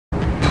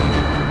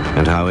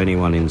And how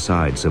anyone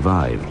inside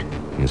survived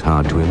is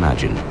hard to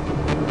imagine.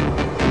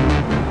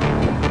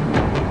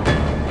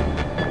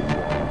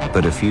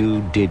 But a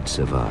few did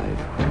survive.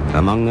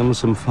 Among them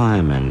some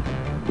firemen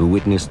who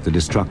witnessed the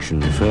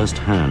destruction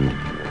firsthand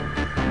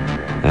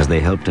as they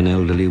helped an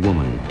elderly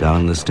woman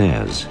down the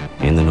stairs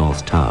in the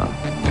North Tower.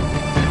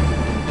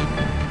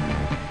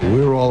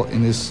 We were all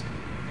in this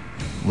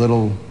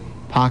little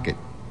pocket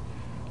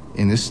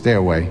in this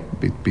stairway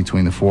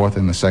between the 4th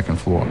and the 2nd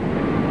floor.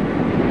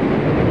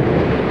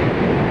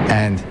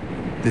 And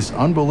this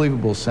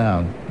unbelievable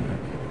sound,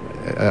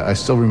 I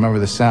still remember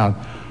the sound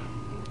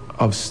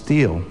of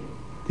steel,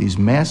 these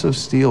massive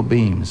steel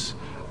beams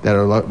that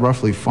are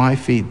roughly 5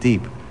 feet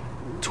deep,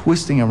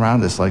 twisting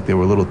around us like they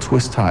were little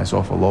twist ties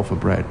off a loaf of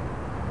bread.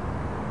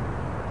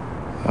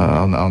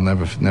 I'll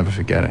never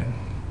forget it.